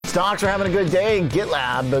Stocks are having a good day.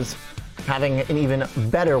 GitLab is having an even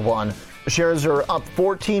better one. The shares are up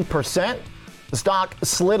 14%. The stock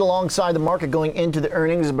slid alongside the market going into the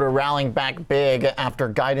earnings, but are rallying back big after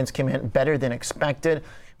guidance came in better than expected.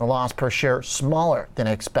 The loss per share smaller than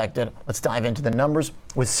expected. Let's dive into the numbers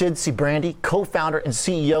with Sid Sijbrandij, co-founder and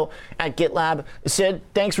CEO at GitLab. Sid,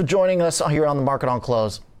 thanks for joining us here on the Market on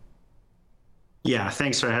Close. Yeah,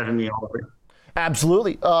 thanks for having me, Oliver.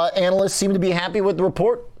 Absolutely. Analysts seem to be happy with the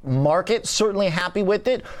report. Market certainly happy with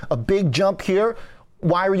it. A big jump here.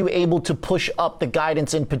 Why were you able to push up the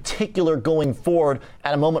guidance in particular going forward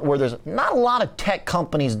at a moment where there's not a lot of tech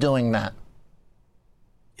companies doing that?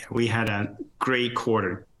 Yeah, we had a great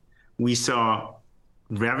quarter. We saw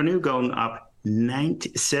revenue going up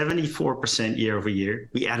 74% year over year.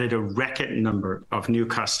 We added a record number of new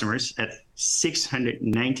customers at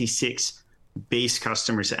 696 base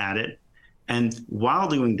customers added. And while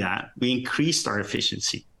doing that, we increased our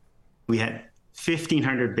efficiency. We had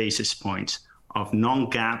 1,500 basis points of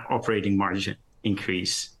non-GAAP operating margin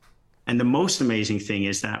increase. And the most amazing thing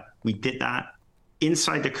is that we did that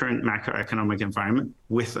inside the current macroeconomic environment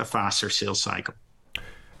with a faster sales cycle.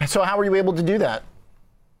 So how were you able to do that?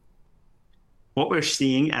 What we're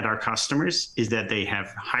seeing at our customers is that they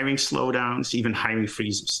have hiring slowdowns, even hiring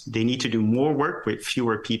freezes. They need to do more work with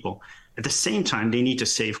fewer people. At the same time, they need to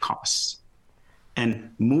save costs.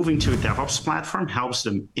 And moving to a DevOps platform helps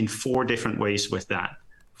them in 4 different ways with that.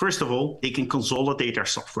 First of all, they can consolidate their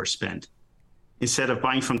software spend. Instead of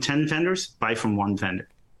buying from 10 vendors, buy from 1 vendor.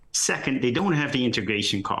 Second, they don't have the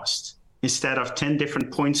integration costs. Instead of 10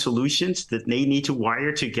 different point solutions that they need to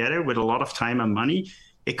wire together with a lot of time and money,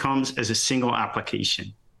 it comes as a single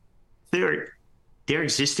application. Third, their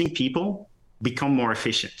existing people become more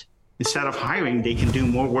efficient. Instead of hiring, they can do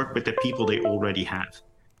more work with the people they already have.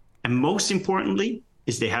 And most importantly,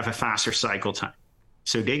 is they have a faster cycle time.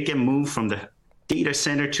 So they can move from the data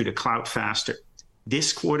center to the cloud faster.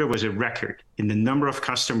 This quarter was a record in the number of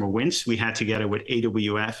customer wins we had together with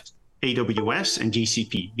AWS and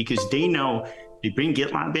GCP, because they know they bring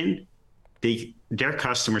GitLab in, their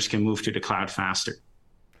customers can move to the cloud faster.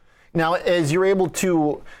 Now, as you're able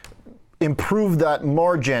to improve that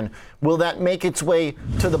margin, will that make its way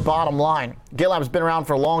to the bottom line? GitLab's been around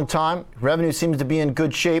for a long time. Revenue seems to be in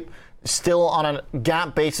good shape, still on a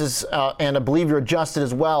GAAP basis, and I believe you're adjusted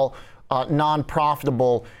as well,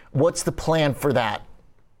 non-profitable. What's the plan for that?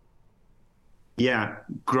 Yeah,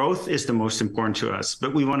 growth is the most important to us,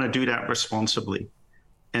 but we want to do that responsibly.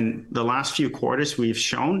 And the last few quarters, we've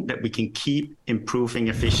shown that we can keep improving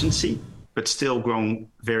efficiency, but still growing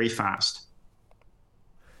very fast.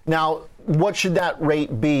 Now, what should that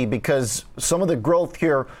rate be? Because some of the growth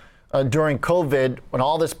here during COVID, when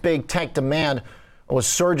all this big tech demand was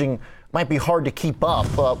surging, might be hard to keep up.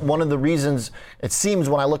 One of the reasons it seems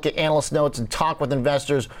when I look at analyst notes and talk with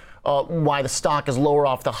investors why the stock is lower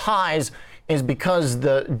off the highs is because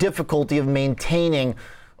the difficulty of maintaining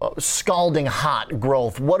scalding hot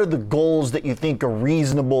growth. What are the goals that you think are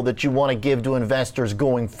reasonable that you want to give to investors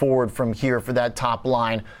going forward from here for that top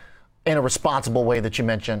line in a responsible way that you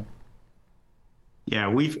mentioned? Yeah,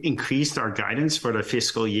 we've increased our guidance for the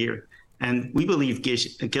fiscal year, and we believe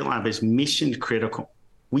GitLab is mission critical.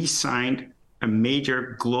 We signed a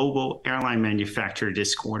major global airline manufacturer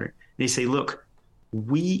this quarter. They say, look,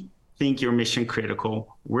 we think you're mission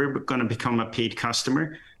critical. We're going to become a paid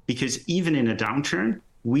customer because even in a downturn,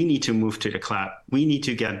 we need to move to the cloud. We need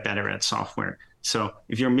to get better at software. So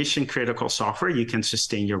if you're mission critical software, you can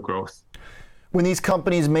sustain your growth. When these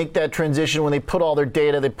companies make that transition, when they put all their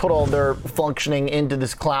data, they put all their functioning into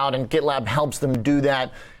this cloud, and GitLab helps them do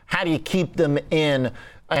that, how do you keep them in?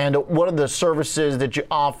 And what are the services that you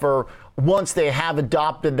offer once they have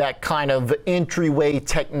adopted that kind of entryway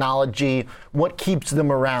technology? What keeps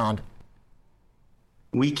them around?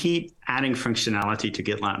 We keep adding functionality to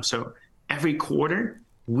GitLab. So every quarter,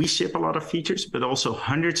 we ship a lot of features, but also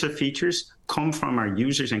hundreds of features come from our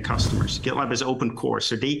users and customers. GitLab is open core,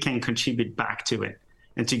 so they can contribute back to it.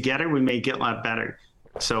 And together, we make GitLab better.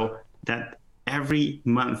 So that every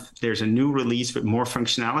month, there's a new release with more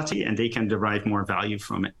functionality, and they can derive more value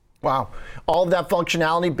from it. Wow. All of that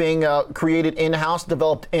functionality being created in-house,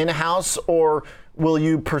 developed in-house, or will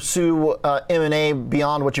you pursue M&A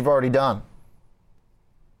beyond what you've already done?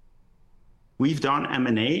 We've done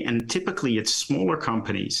M&A, and typically it's smaller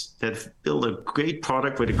companies that build a great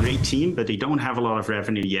product with a great team, but they don't have a lot of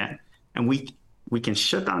revenue yet. And we can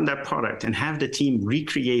shut down that product and have the team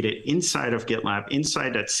recreate it inside of GitLab,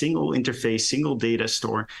 inside that single interface, single data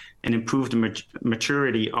store, and improve the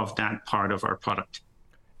maturity of that part of our product.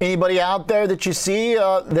 Anybody out there that you see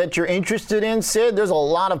that you're interested in, Sid? There's a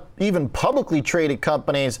lot of even publicly traded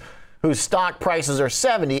companies whose stock prices are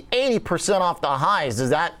 70, 80% off the highs. Does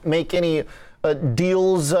that make any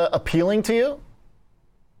deals appealing to you?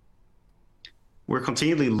 We're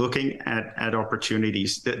continually looking at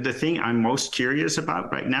opportunities. The thing I'm most curious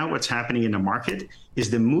about right now, what's happening in the market, is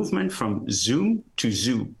the movement from Zoom to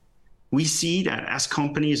Zoom. We see that as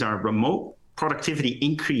companies are remote, productivity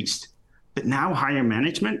increased, but now higher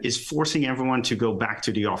management is forcing everyone to go back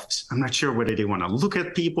to the office. I'm not sure whether they want to look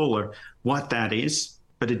at people or what that is,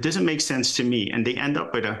 but it doesn't make sense to me. And they end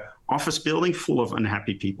up with an office building full of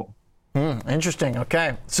unhappy people. Interesting.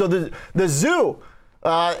 Okay. So the zoo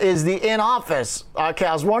is the in-office. Okay,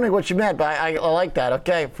 I was wondering what you meant, but I like that.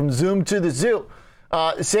 Okay, from Zoom to the zoo.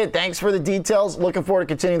 Sid, thanks for the details. Looking forward to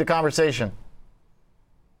continuing the conversation.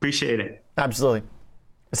 Appreciate it. Absolutely.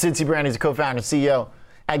 Sid Sijbrandij is a co-founder and CEO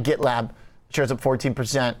at GitLab. Shares up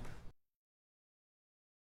 14%.